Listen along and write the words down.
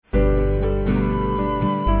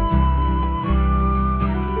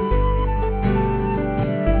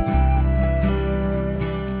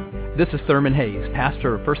This is Thurman Hayes,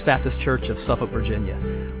 pastor of First Baptist Church of Suffolk, Virginia.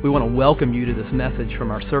 We want to welcome you to this message from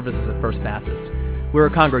our services at First Baptist. We're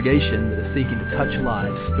a congregation that is seeking to touch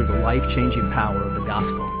lives through the life-changing power of the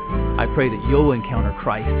gospel. I pray that you'll encounter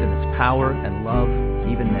Christ in His power and love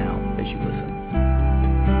even now as you listen.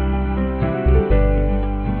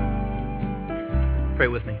 Pray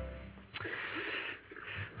with me.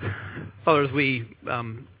 Father, as we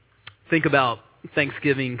think about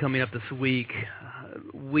Thanksgiving coming up this week,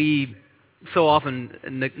 we so often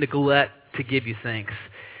neglect to give you thanks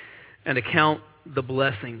and to count the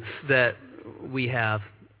blessings that we have.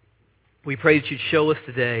 We pray that you'd show us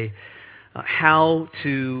today how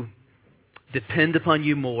to depend upon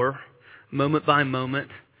you more, moment by moment,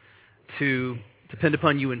 to depend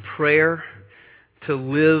upon you in prayer, to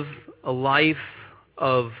live a life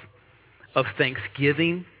of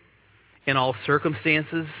thanksgiving in all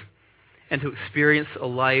circumstances, and to experience a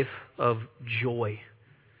life of joy.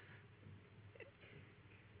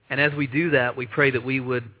 And as we do that, we pray that we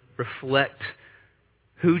would reflect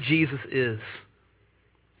who Jesus is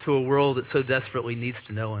to a world that so desperately needs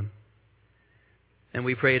to know Him. And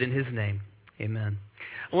we pray it in His name. Amen.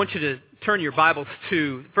 I want you to turn your Bibles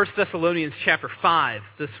to 1 Thessalonians chapter 5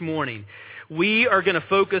 this morning. We are going to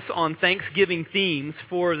focus on Thanksgiving themes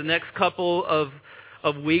for the next couple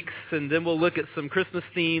of weeks, and then we'll look at some Christmas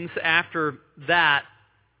themes after that.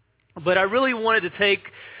 But I really wanted to take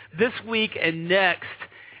this week and next,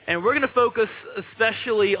 and we're going to focus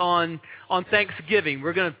especially on Thanksgiving.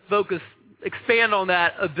 We're going to expand on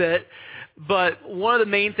that a bit, but one of the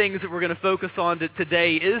main things that we're going to focus on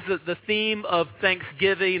today is the theme of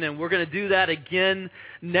Thanksgiving, and we're going to do that again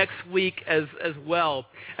next week as well.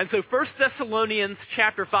 And so 1 Thessalonians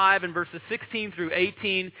chapter 5 and verses 16 through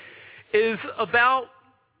 18 is about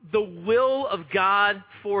the will of God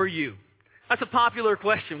for you. That's a popular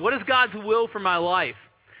question. What is God's will for my life?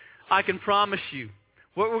 I can promise you,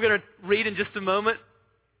 what we're going to read in just a moment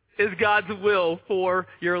is God's will for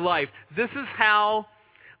your life. This is how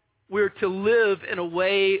we're to live in a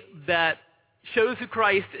way that shows who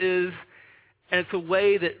Christ is, and it's a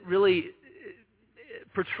way that really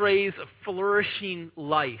portrays a flourishing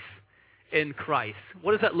life in Christ.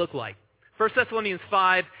 What does that look like? 1 Thessalonians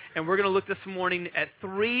 5, and we're going to look this morning at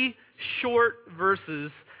 3 short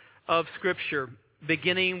verses of Scripture,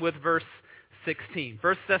 beginning with verse 16.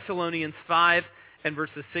 1 Thessalonians 5 and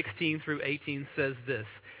verses 16 through 18 says this: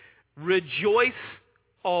 Rejoice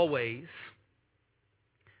always,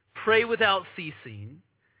 pray without ceasing,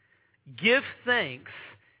 give thanks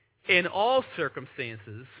in all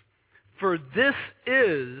circumstances, for this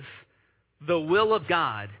is the will of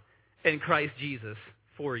God in Christ Jesus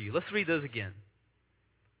for you. Let's read those again.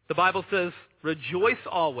 The Bible says, rejoice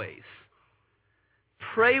always,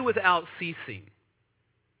 pray without ceasing,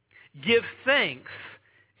 give thanks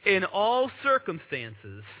in all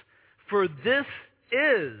circumstances, for this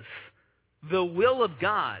is the will of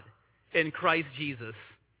God in Christ Jesus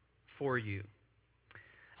for you.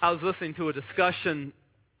 I was listening to a discussion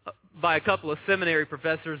by a couple of seminary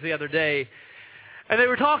professors the other day, and they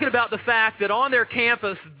were talking about the fact that on their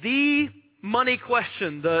campus, the money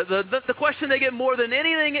question, the question they get more than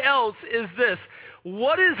anything else is this: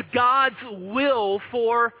 what is God's will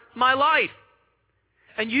for my life?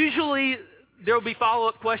 And usually there will be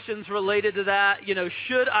follow-up questions related to that. You know,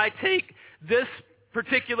 should I take this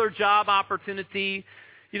particular job opportunity?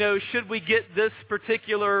 You know, should we get this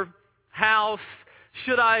particular house?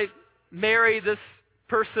 Should I marry this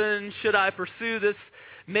person? Should I pursue this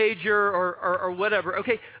major or whatever?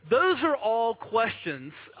 Okay, those are all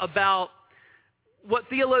questions about what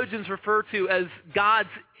theologians refer to as God's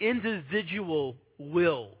individual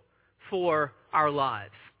will for our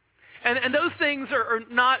lives. And those things are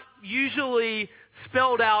not usually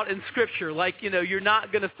spelled out in Scripture. Like, you know, you're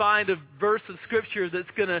not going to find a verse of Scripture that's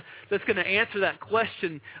going to answer that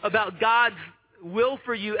question about God's will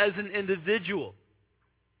for you as an individual.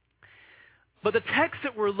 But the text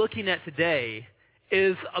that we're looking at today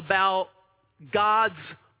is about God's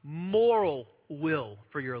moral will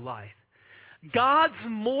for your life. God's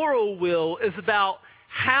moral will is about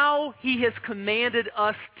how He has commanded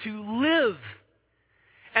us to live.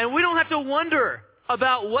 And we don't have to wonder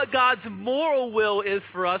about what God's moral will is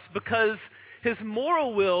for us, because His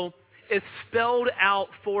moral will is spelled out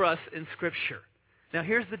for us in Scripture. Now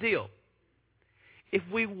here's the deal. If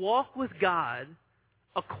we walk with God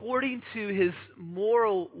according to His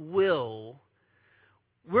moral will,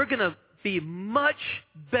 we're going to be much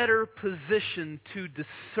better positioned to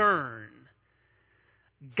discern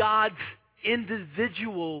God's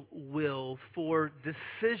individual will for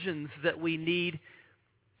decisions that we need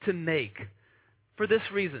to make. For this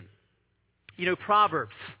reason, you know,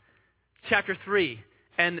 Proverbs chapter 3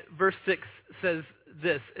 and verse 6 says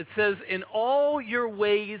this. It says, "In all your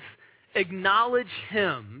ways acknowledge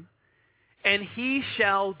him, and he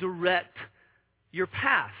shall direct your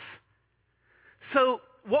path." So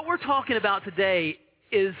what we're talking about today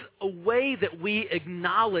is a way that we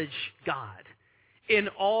acknowledge God in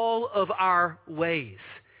all of our ways.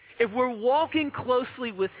 If we're walking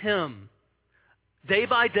closely with him, day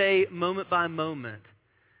by day, moment by moment,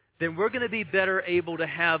 then we're going to be better able to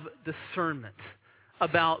have discernment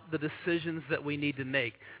about the decisions that we need to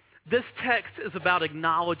make. This text is about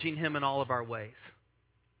acknowledging him in all of our ways.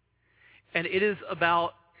 And it is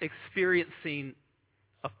about experiencing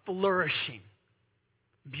a flourishing,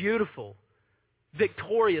 beautiful,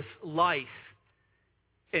 victorious life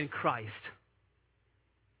in Christ.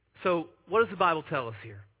 So what does the Bible tell us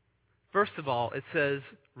here? First of all, it says,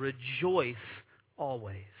 rejoice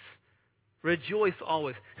always. Rejoice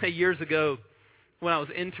always. Years ago, when I was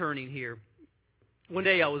interning here, one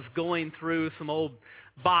day I was going through some old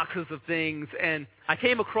boxes of things, and I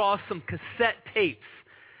came across some cassette tapes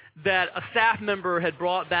that a staff member had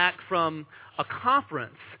brought back from a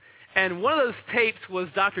conference. And one of those tapes was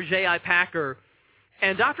Dr. J.I. Packer.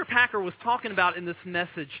 And Dr. Packer was talking about in this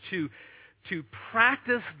message to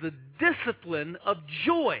practice the discipline of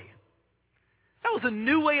joy. That was a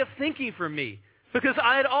new way of thinking for me, because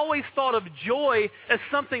I had always thought of joy as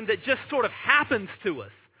something that just sort of happens to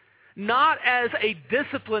us, not as a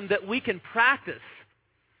discipline that we can practice.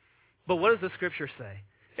 But what does the Scripture say?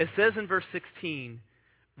 It says in verse 16,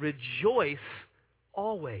 rejoice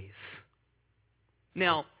always.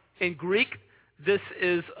 Now, in Greek, this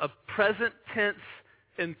is a present tense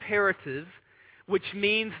imperative, which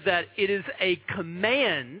means that it is a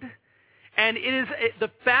command, and it is the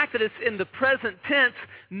fact that it's in the present tense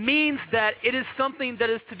means that it is something that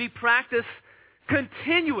is to be practiced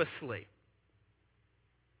continuously.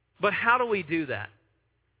 But how do we do that?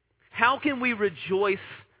 How can we rejoice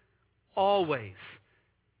always?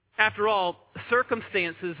 After all,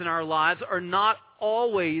 circumstances in our lives are not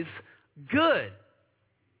always good.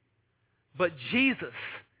 But Jesus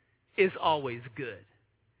is always good.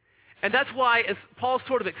 And that's why, as Paul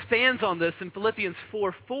sort of expands on this in Philippians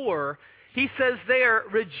 4:4, he says there,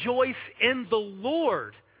 rejoice in the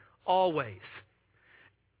Lord always.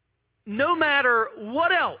 No matter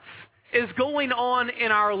what else is going on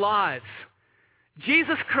in our lives,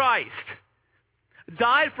 Jesus Christ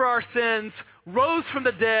died for our sins, rose from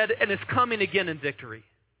the dead, and is coming again in victory.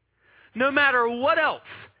 No matter what else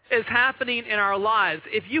is happening in our lives,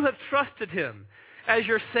 if you have trusted him as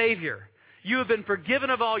your Savior, you have been forgiven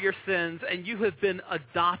of all your sins, and you have been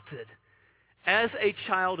adopted as a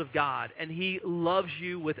child of God, and he loves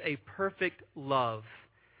you with a perfect love.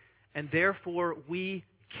 And therefore, we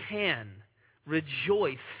can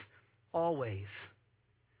rejoice always.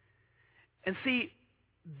 And see,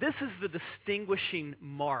 this is the distinguishing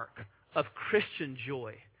mark of Christian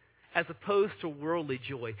joy as opposed to worldly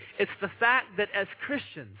joy. It's the fact that as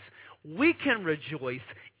Christians, we can rejoice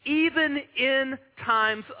even in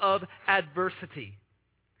times of adversity.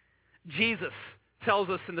 Jesus tells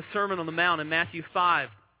us in the Sermon on the Mount in Matthew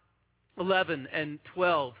 5:11 and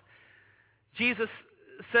 12. Jesus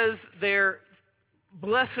says there,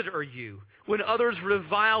 blessed are you when others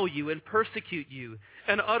revile you and persecute you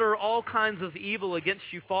and utter all kinds of evil against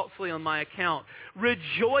you falsely on my account.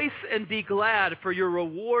 Rejoice and be glad, for your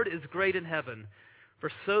reward is great in heaven. For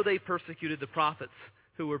so they persecuted the prophets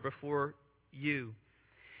who were before you.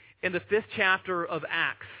 In the 5th chapter of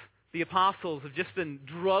Acts, the apostles have just been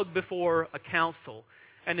drugged before a council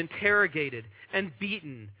and interrogated and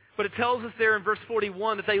beaten. But it tells us there in verse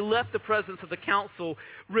 41 that they left the presence of the council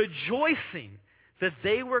rejoicing that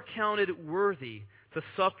they were counted worthy to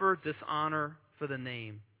suffer dishonor for the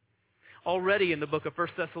name. Already in the book of 1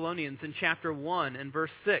 Thessalonians in chapter 1 and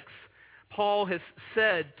verse 6, Paul has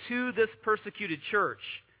said to this persecuted church,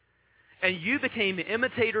 and you became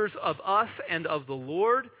imitators of us and of the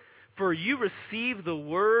Lord, for you received the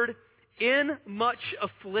word in much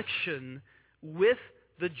affliction with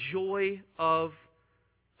the joy of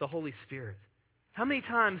the Holy Spirit. How many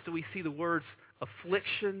times do we see the words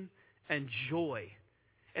affliction and joy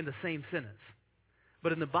in the same sentence?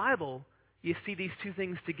 But in the Bible, you see these two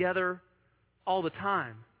things together all the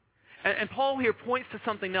time. And Paul here points to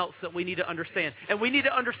something else that we need to understand. And we need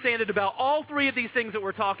to understand it about all three of these things that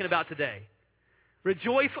we're talking about today.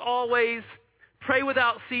 Rejoice always, pray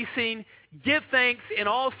without ceasing, give thanks in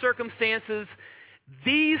all circumstances.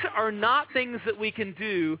 These are not things that we can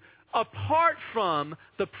do apart from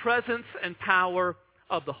the presence and power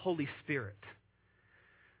of the Holy Spirit.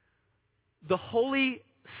 The Holy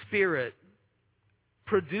Spirit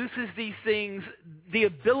produces these things, the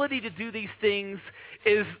ability to do these things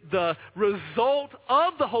is the result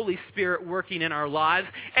of the Holy Spirit working in our lives,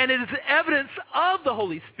 and it is evidence of the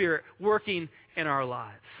Holy Spirit working in our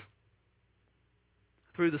lives.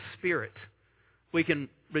 Through the Spirit, we can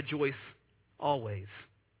rejoice always.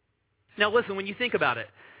 Now listen, when you think about it,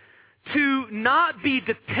 to not be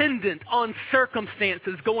dependent on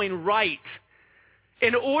circumstances going right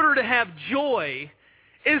in order to have joy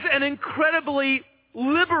is an incredibly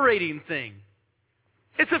liberating thing.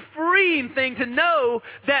 It's a freeing thing to know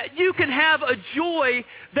that you can have a joy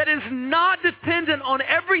that is not dependent on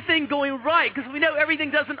everything going right, because we know everything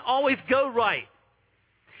doesn't always go right.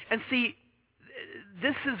 And see,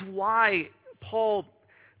 this is why Paul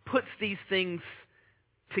puts these things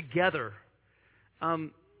together. I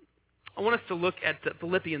want us to look at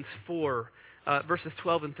Philippians 4, verses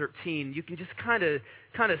 12 and 13. You can just kind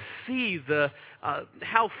of see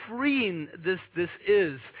how freeing this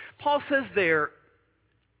is. Paul says there,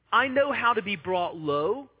 I know how to be brought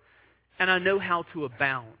low, and I know how to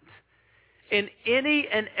abound. In any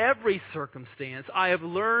and every circumstance, I have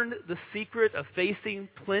learned the secret of facing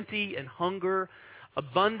plenty and hunger,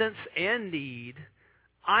 abundance and need.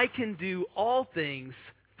 I can do all things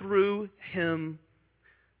through Him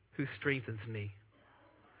who strengthens me.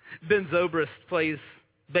 Ben Zobrist plays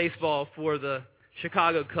baseball for the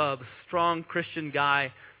Chicago Cubs. Strong Christian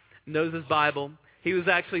guy, knows his Bible. He was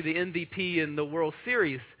actually the MVP in the World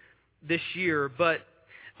Series this year. But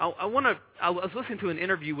I was listening to an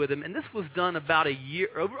interview with him, and this was done about a year,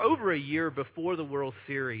 over a year before the World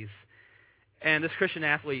Series. And this Christian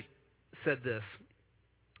athlete said this.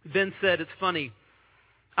 Ben said, it's funny,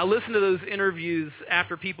 I listen to those interviews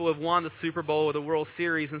after people have won the Super Bowl or the World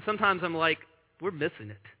Series, and sometimes I'm like, we're missing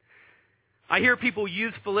it. I hear people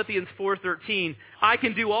use Philippians 4:13, I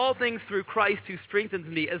can do all things through Christ who strengthens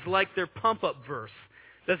me, as like their pump-up verse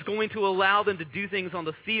that's going to allow them to do things on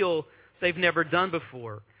the field they've never done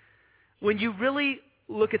before. When you really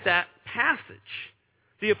look at that passage,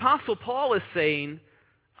 the Apostle Paul is saying,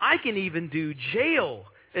 I can even do jail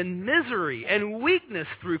and misery and weakness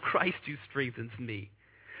through Christ who strengthens me.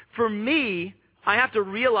 For me, I have to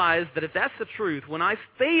realize that if that's the truth, when I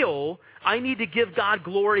fail, I need to give God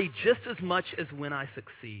glory just as much as when I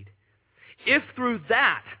succeed. If through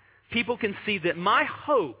that, people can see that my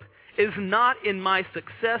hope is not in my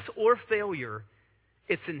success or failure,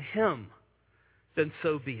 it's in Him, then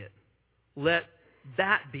so be it. Let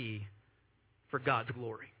that be for God's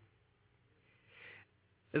glory.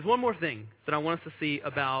 There's one more thing that I want us to see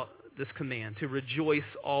about this command, to rejoice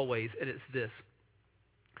always, and it's this.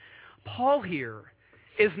 Paul here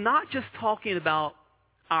is not just talking about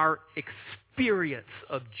our experience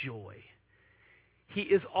of joy. He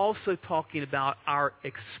is also talking about our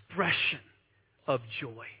expression of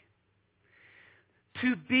joy.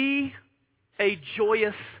 To be a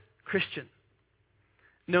joyous Christian,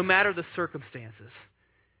 no matter the circumstances,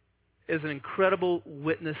 is an incredible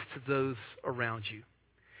witness to those around you.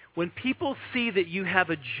 When people see that you have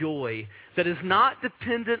a joy that is not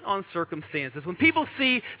dependent on circumstances, when people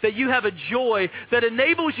see that you have a joy that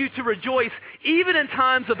enables you to rejoice even in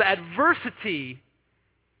times of adversity,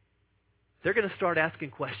 they're going to start asking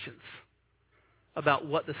questions about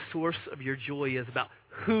what the source of your joy is, about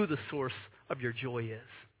who the source of your joy is.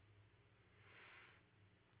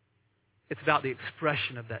 It's about the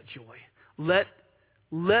expression of that joy. Let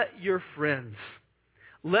your friends,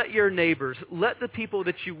 let your neighbors, let the people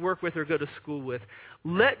that you work with or go to school with,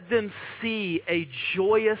 let them see a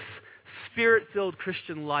joyous, Spirit-filled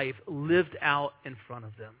Christian life lived out in front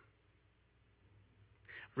of them.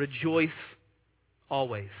 Rejoice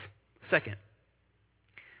always. Second,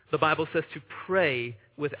 the Bible says to pray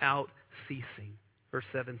without ceasing. Verse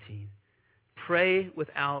 17. Pray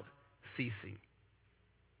without ceasing.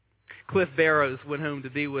 Cliff Barrows went home to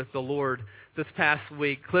be with the Lord this past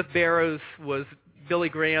week. Cliff Barrows was Billy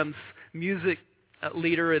Graham's music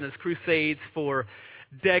leader in his crusades for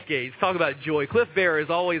decades. Talk about joy. Cliff Barrows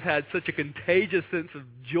always had such a contagious sense of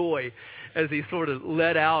joy as he sort of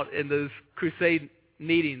led out in those crusade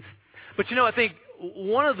meetings. But you know, I think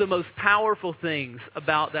one of the most powerful things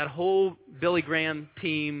about that whole Billy Graham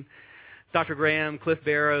team, Dr. Graham, Cliff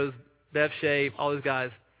Barrows, Bev Shea, all those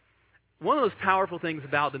guys, one of those powerful things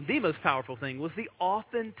about them, the most powerful thing, was the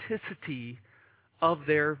authenticity of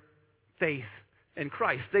their faith in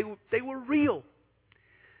Christ. They were real.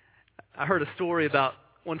 I heard a story about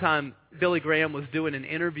one time Billy Graham was doing an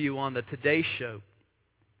interview on the Today Show.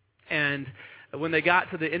 And when they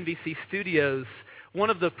got to the NBC studios,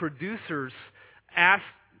 one of the producers asked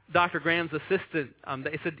Dr. Graham's assistant,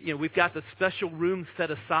 they said, we've got the special room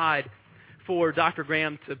set aside for Dr.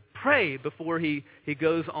 Graham to pray before he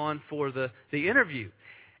goes on for the interview.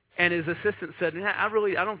 And his assistant said, I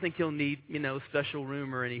don't think he'll need, special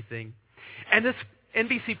room or anything. And this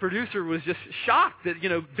NBC producer was just shocked that,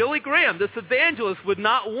 Billy Graham, this evangelist, would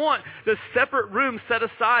not want this separate room set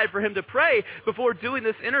aside for him to pray before doing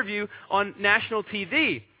this interview on national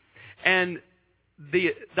TV. And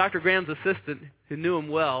Dr. Graham's assistant, who knew him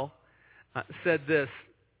well, said this.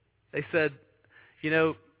 They said,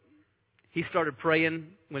 he started praying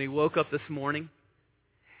when he woke up this morning,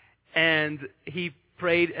 and he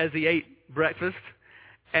prayed as he ate breakfast,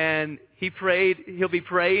 and he'll be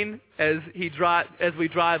praying as we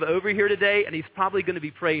drive over here today, and he's probably going to be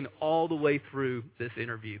praying all the way through this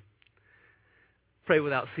interview. Pray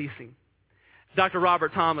without ceasing. Dr.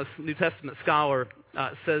 Robert Thomas, New Testament scholar,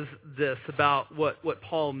 says this about what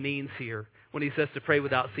Paul means here when he says to pray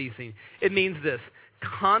without ceasing. It means this: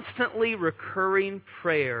 constantly recurring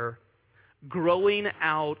prayer growing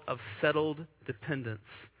out of settled dependence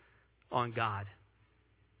on God.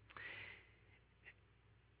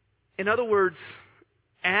 In other words,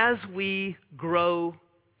 as we grow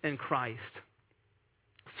in Christ,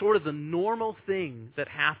 sort of the normal thing that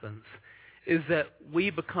happens is that we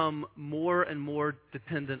become more and more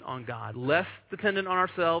dependent on God, less dependent on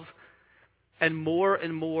ourselves, and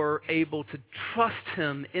more able to trust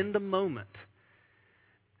Him in the moment.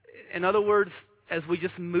 In other words, as we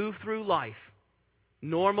just move through life,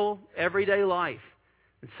 normal, everyday life,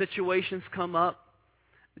 and situations come up,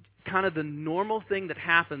 kind of the normal thing that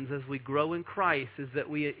happens as we grow in Christ is that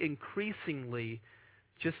we increasingly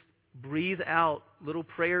just breathe out little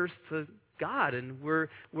prayers to God, and we're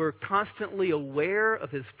constantly aware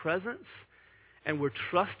of His presence, and we're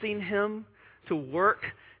trusting Him to work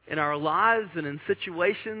in our lives and in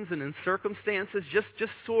situations and in circumstances,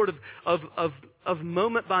 just sort of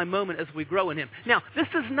moment by moment as we grow in Him. Now, this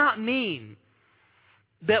does not mean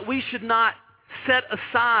that we should not set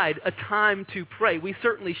aside a time to pray. We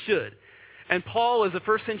certainly should. And Paul, as a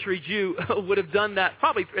first century Jew, would have done that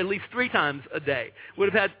probably at least 3 times a day.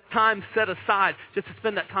 Would have had time set aside just to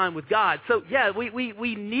spend that time with God. So yeah,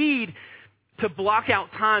 we need to block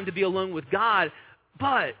out time to be alone with God.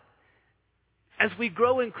 But as we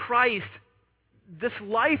grow in Christ, this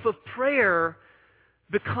life of prayer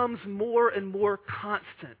becomes more and more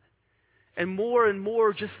constant and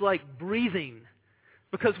more just like breathing,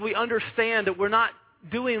 because we understand that we're not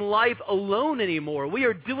doing life alone anymore. We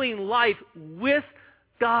are doing life with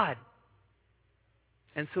God.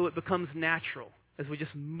 And so it becomes natural as we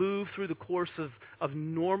just move through the course of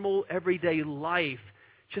normal everyday life,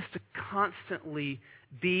 just to constantly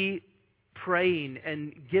be praying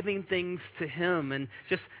and giving things to Him and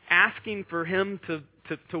just asking for Him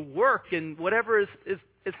to work in whatever is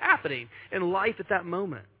happening in life at that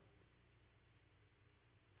moment.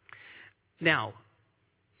 Now,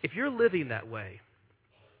 if you're living that way,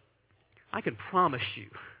 I can promise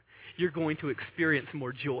you're going to experience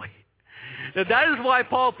more joy. Now, that is why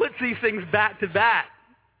Paul puts these things back to back.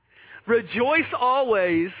 Rejoice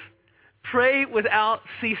always, pray without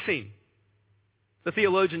ceasing. The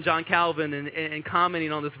theologian John Calvin, in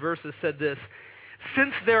commenting on this verse, has said this: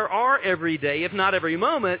 since there are every day, if not every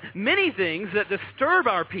moment, many things that disturb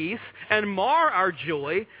our peace and mar our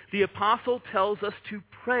joy, the apostle tells us to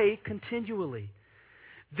pray continually.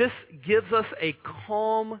 This gives us a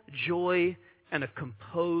calm joy and a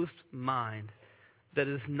composed mind that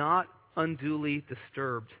is not unduly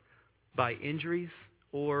disturbed by injuries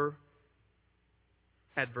or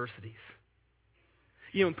adversities.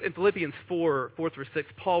 In Philippians 4 through 6,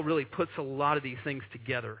 Paul really puts a lot of these things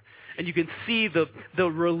together. And you can see the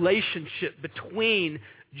relationship between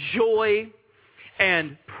joy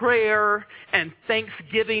and prayer and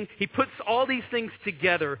thanksgiving. He puts all these things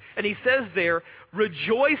together. And he says there,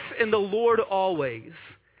 rejoice in the Lord always.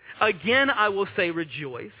 Again, I will say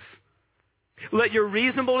rejoice. Let your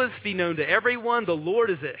reasonableness be known to everyone. The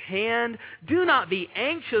Lord is at hand. Do not be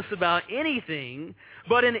anxious about anything,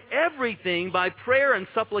 but in everything, by prayer and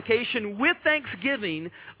supplication with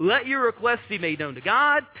thanksgiving, let your requests be made known to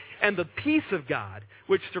God, and the peace of God,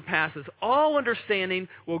 which surpasses all understanding,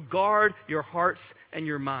 will guard your hearts and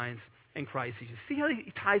your minds in Christ Jesus. See how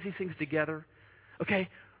he ties these things together? Okay,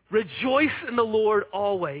 rejoice in the Lord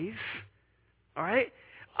always. All right?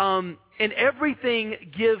 In everything,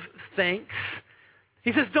 give thanks.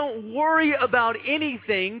 He says, don't worry about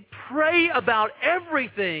anything. Pray about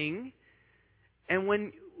everything. And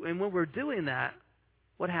when we're doing that,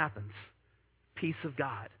 what happens? Peace of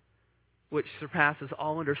God, which surpasses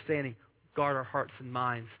all understanding, guard our hearts and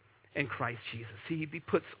minds in Christ Jesus. See, he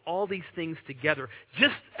puts all these things together,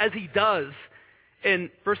 just as he does in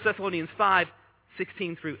 1 Thessalonians 5,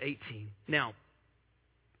 16 through 18. Now,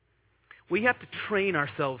 we have to train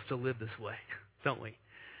ourselves to live this way, don't we?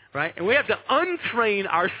 Right? And we have to untrain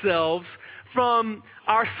ourselves from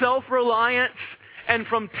our self-reliance and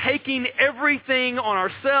from taking everything on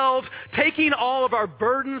ourselves, taking all of our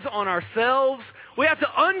burdens on ourselves. We have to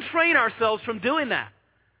untrain ourselves from doing that.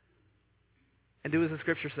 And do as the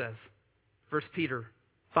Scripture says. 1 Peter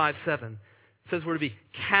 5:7 says we're to be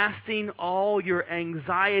casting all your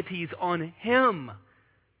anxieties on Him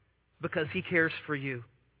because He cares for you.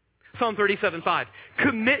 Psalm 37:5.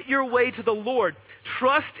 Commit your way to the Lord.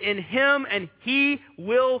 Trust in Him and He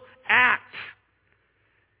will act.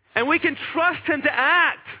 And we can trust Him to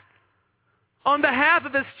act on behalf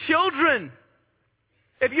of His children.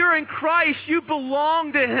 If you're in Christ, you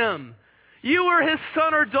belong to Him. You are His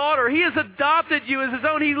son or daughter. He has adopted you as His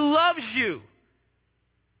own. He loves you.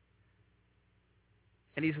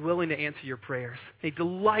 And He's willing to answer your prayers. He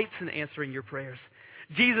delights in answering your prayers.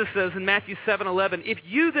 Jesus says in Matthew 7:11, if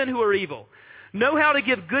you then who are evil know how to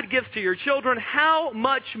give good gifts to your children, how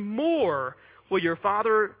much more will your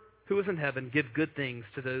Father who is in heaven give good things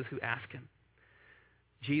to those who ask Him?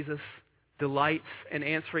 Jesus delights in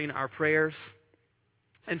answering our prayers.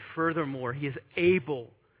 And furthermore, He is able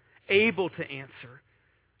to answer.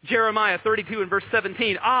 Jeremiah 32 and verse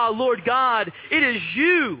 17, Ah, Lord God, it is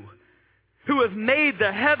you who have made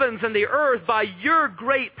the heavens and the earth by your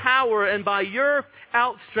great power and by your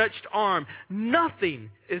outstretched arm. Nothing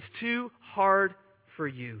is too hard for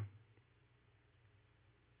you.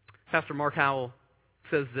 Pastor Mark Howell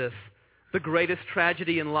says this, the greatest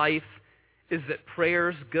tragedy in life is that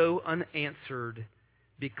prayers go unanswered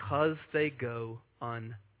because they go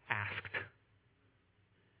unasked.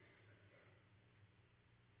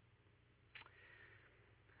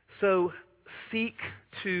 So seek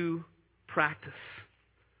to practice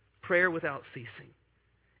prayer without ceasing.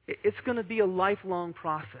 It's going to be a lifelong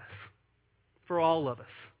process for all of us.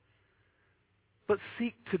 But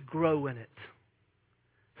seek to grow in it.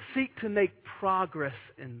 Seek to make progress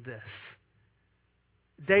in this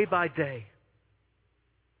day by day.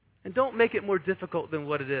 And don't make it more difficult than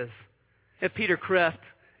what it is. And Peter Kreeft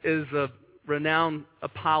is a renowned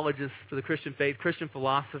apologist for the Christian faith, Christian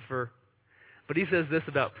philosopher. But he says this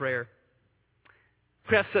about prayer.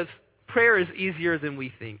 Kreeft says, prayer is easier than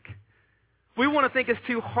we think. We want to think it's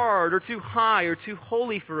too hard or too high or too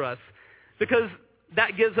holy for us because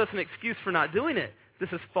that gives us an excuse for not doing it. This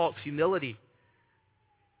is false humility.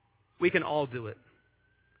 We can all do it.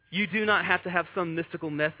 You do not have to have some mystical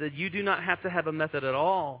method. You do not have to have a method at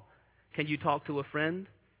all. Can you talk to a friend?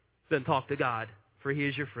 Then talk to God, for He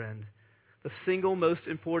is your friend. The single most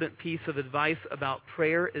important piece of advice about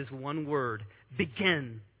prayer is one word: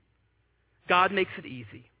 begin. God makes it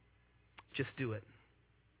easy. Just do it.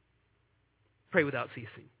 Pray without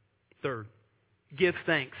ceasing. Third, give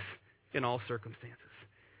thanks in all circumstances.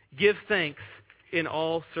 Give thanks in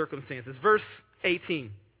all circumstances. Verse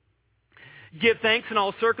 18. Give thanks in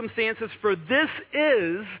all circumstances, for this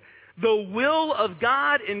is the will of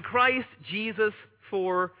God in Christ Jesus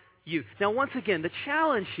for you. Now, once again, the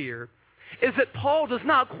challenge here is that Paul does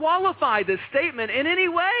not qualify this statement in any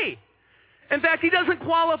way. In fact, he doesn't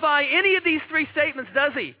qualify any of these three statements,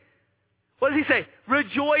 does he? What does he say?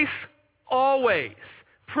 Rejoice always.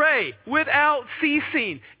 Pray without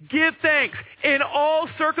ceasing. Give thanks in all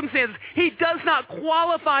circumstances. He does not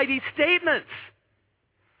qualify these statements.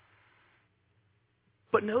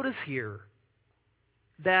 But notice here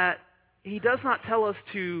that he does not tell us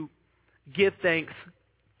to give thanks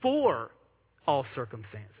for all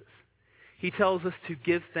circumstances. He tells us to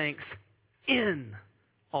give thanks in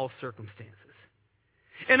all circumstances.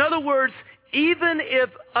 In other words, even if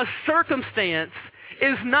a circumstance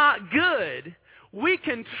is not good, we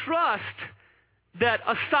can trust that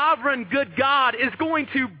a sovereign good God is going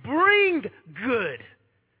to bring good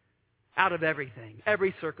out of everything,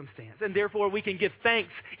 every circumstance. And therefore we can give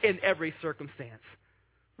thanks in every circumstance.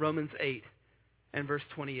 Romans 8 and verse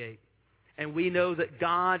 28. And we know that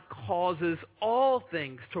God causes all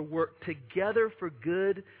things to work together for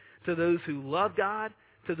good to those who love God,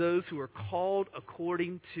 to those who are called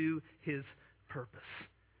according to His purpose.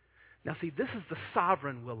 Now see, this is the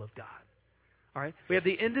sovereign will of God. All right? We have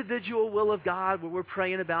the individual will of God where we're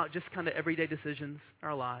praying about just kind of everyday decisions in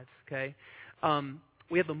our lives, okay?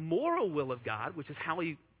 We have the moral will of God, which is how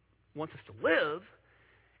He wants us to live.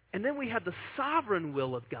 And then we have the sovereign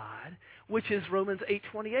will of God, which is Romans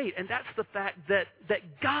 8:28. And that's the fact that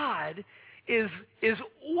God is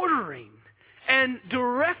ordering and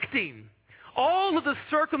directing all of the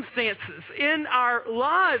circumstances in our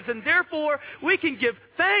lives. And therefore, we can give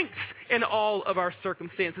thanks in all of our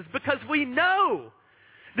circumstances because we know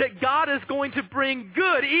that God is going to bring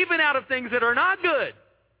good even out of things that are not good.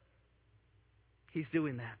 He's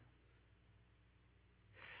doing that.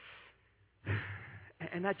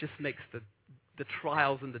 And that just makes the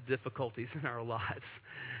trials and the difficulties in our lives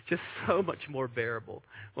just so much more bearable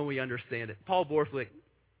when we understand it. Paul Borthwick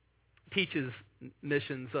teaches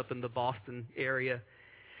missions up in the Boston area.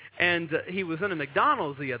 And he was in a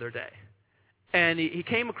McDonald's the other day. And he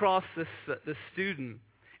came across this student.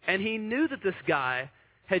 And he knew that this guy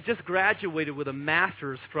had just graduated with a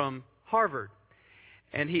master's from Harvard.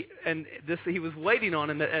 And he was waiting on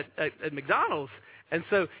him at McDonald's. And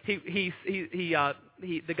so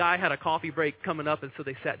the guy had a coffee break coming up, and so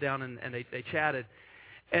they sat down and they chatted.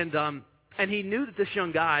 And he knew that this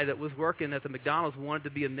young guy that was working at the McDonald's wanted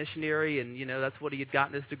to be a missionary, and that's what he had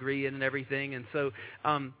gotten his degree in and everything. And so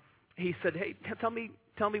he said, "Hey, tell me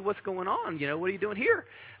what's going on. What are you doing here?"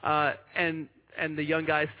 And the young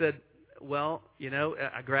guy said, "Well,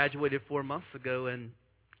 I graduated 4 months ago, and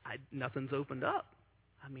nothing's opened up.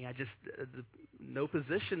 I mean, no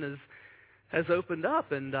position has opened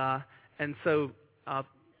up." And so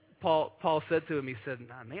Paul said to him, he said,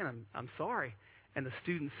 "Man, I'm sorry." And the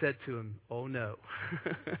student said to him, "Oh no."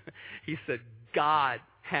 He said, "God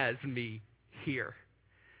has me here."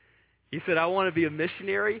 He said, "I want to be a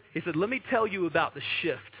missionary." He said, "Let me tell you about the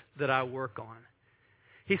shift that I work on."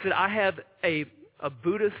 He said, "I have a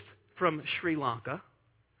Buddhist from Sri Lanka.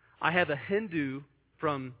 I have a Hindu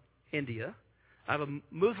from India. I have a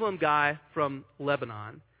Muslim guy from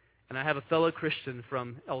Lebanon. And I have a fellow Christian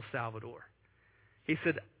from El Salvador." He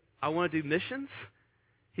said, "I want to do missions."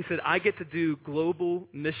 He said, "I get to do global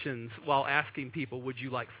missions while asking people, would you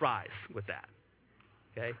like fries with that?"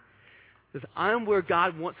 Okay? He says, "I'm where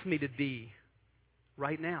God wants me to be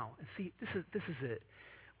right now." And see, this is it.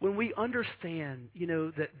 When we understand,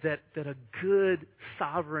 that a good,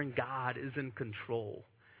 sovereign God is in control,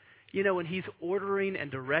 and He's ordering and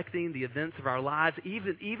directing the events of our lives,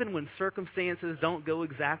 even when circumstances don't go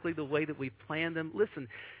exactly the way that we planned them, listen,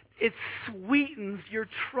 it sweetens your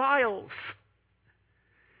trials.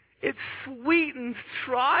 It sweetens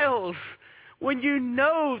trials when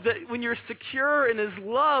when you're secure in His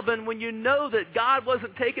love, and when you know that God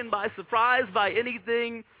wasn't taken by surprise by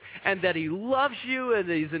anything, and that He loves you, and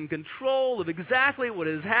that He's in control of exactly what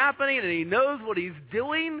is happening, and He knows what He's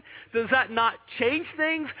doing. Does that not change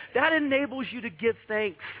things? That enables you to give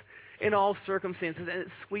thanks in all circumstances, and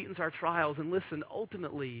it sweetens our trials. And listen,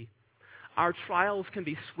 ultimately, our trials can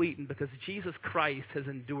be sweetened because Jesus Christ has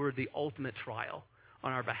endured the ultimate trial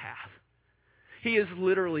on our behalf. He has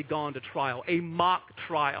literally gone to trial, a mock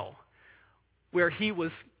trial, where He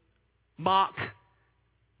was mocked,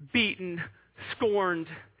 beaten, scorned,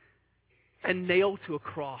 and nailed to a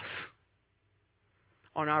cross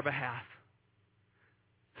on our behalf,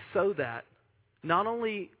 so that not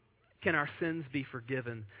only can our sins be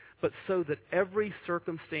forgiven, but so that every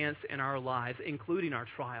circumstance in our lives, including our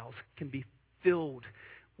trials, can be filled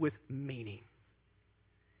with meaning.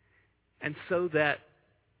 And so that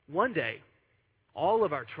one day, all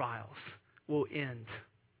of our trials will end,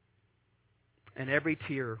 and every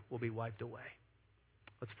tear will be wiped away.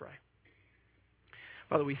 Let's pray.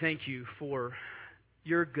 Father, we thank You for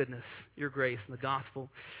Your goodness, Your grace in the gospel.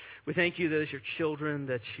 We thank You that as Your children,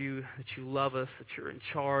 that you love us, that You're in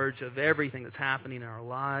charge of everything that's happening in our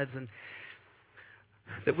lives, and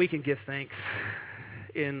that we can give thanks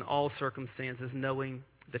in all circumstances, knowing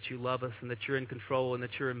that You love us and that You're in control and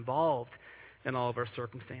that You're involved in all of our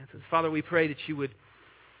circumstances. Father, we pray that You would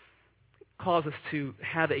cause us to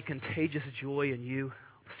have a contagious joy in You,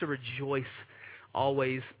 to rejoice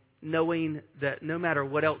always, knowing that no matter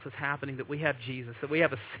what else is happening, that we have Jesus, that we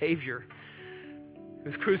have a Savior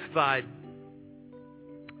who's crucified,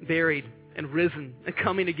 buried, and risen, and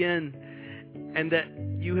coming again, and that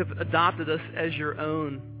You have adopted us as Your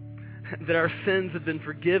own, that our sins have been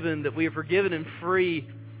forgiven, that we are forgiven and free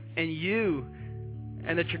in You,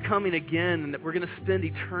 and that You're coming again, and that we're going to spend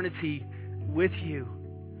eternity with You.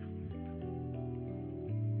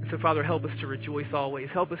 And so, Father, help us to rejoice always.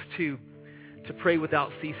 Help us to pray without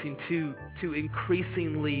ceasing, to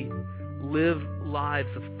increasingly live lives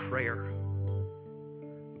of prayer.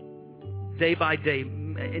 Day by day,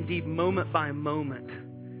 indeed moment by moment,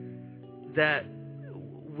 that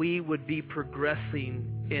we would be progressing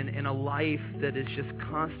in a life that is just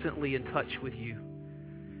constantly in touch with You.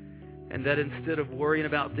 And that instead of worrying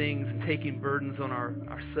about things and taking burdens on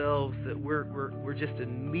ourselves, that we're just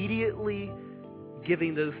immediately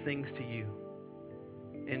giving those things to You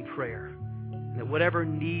in prayer. And that whatever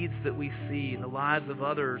needs that we see in the lives of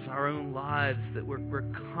others, our own lives, that we're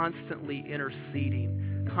constantly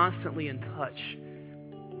interceding, constantly in touch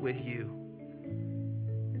with You.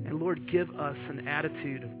 Lord, give us an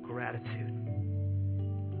attitude of gratitude.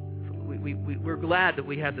 We're glad that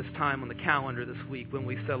we have this time on the calendar this week when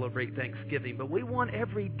we celebrate Thanksgiving, but we want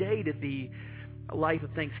every day to be a life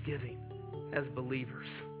of thanksgiving as believers.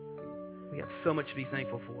 We have so much to be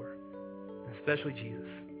thankful for, especially Jesus.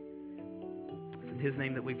 It's in His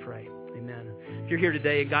name that we pray. Amen. If you're here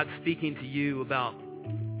today and God's speaking to you about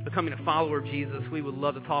becoming a follower of Jesus, we would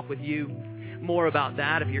love to talk with you more about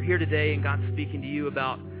that. If you're here today and God's speaking to you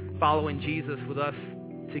about following Jesus with us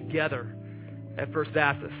together at First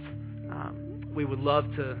Baptist, we would love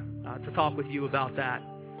to talk with you about that.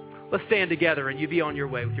 Let's stand together and you be on your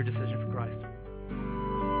way with your decision for Christ.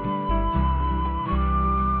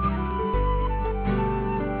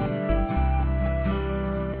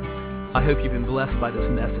 I hope you've been blessed by this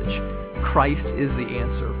message. Christ is the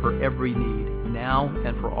answer for every need, now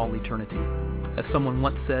and for all eternity. As someone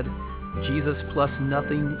once said, Jesus plus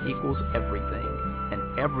nothing equals everything, and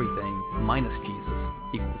everything minus Jesus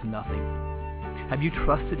equals nothing. Have you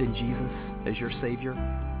trusted in Jesus as your Savior?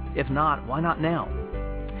 If not, why not now?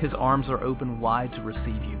 His arms are open wide to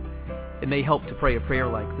receive you. It may help to pray a prayer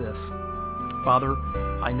like this. Father,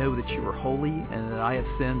 I know that you are holy and that I have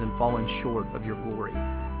sinned and fallen short of your glory.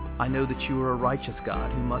 I know that you are a righteous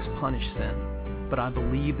God who must punish sin, but I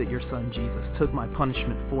believe that your Son Jesus took my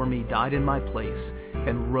punishment for me, died in my place,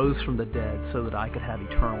 and rose from the dead so that I could have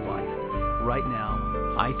eternal life. Right now,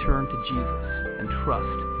 I turn to Jesus and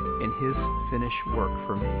trust in His finished work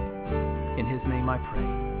for me. In His name I pray.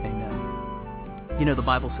 Amen. You know, the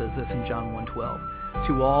Bible says this in John 1:12.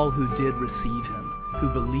 To all who did receive Him, who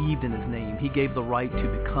believed in His name, He gave the right to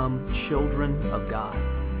become children of God.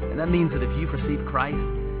 And that means that if you've received Christ,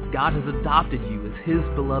 God has adopted you as His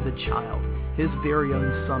beloved child, His very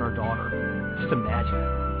own son or daughter. Just imagine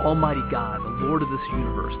it. Almighty God, the Lord of this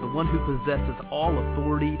universe, the one who possesses all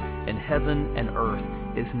authority in heaven and earth,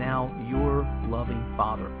 is now your loving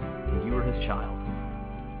Father, and you are His child.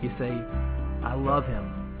 You say, I love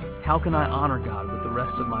Him. How can I honor God with the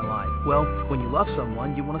rest of my life? Well, when you love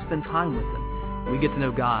someone, you want to spend time with them. We get to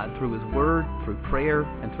know God through His Word, through prayer,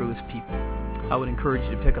 and through His people. I would encourage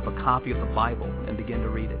you to pick up a copy of the Bible and begin to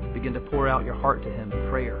read it. Begin to pour out your heart to Him in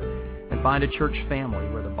prayer. And find a church family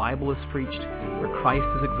where the Bible is preached, where Christ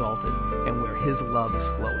is exalted, and where His love is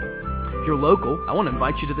flowing. If you're local, I want to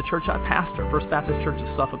invite you to the church I pastor, First Baptist Church of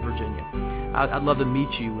Suffolk, Virginia. I'd love to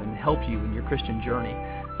meet you and help you in your Christian journey.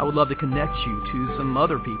 I would love to connect you to some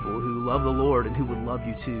other people who love the Lord and who would love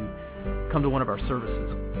you too. Come to one of our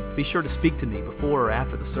services. Be sure to speak to me before or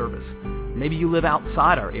after the service. Maybe you live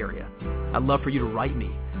outside our area. I'd love for you to write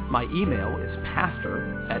me. My email is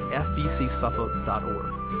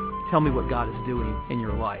pastor@fbcsuffolk.org. Tell me what God is doing in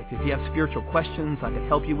your life. If you have spiritual questions I could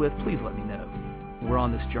help you with, please let me know. We're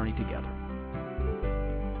on this journey together.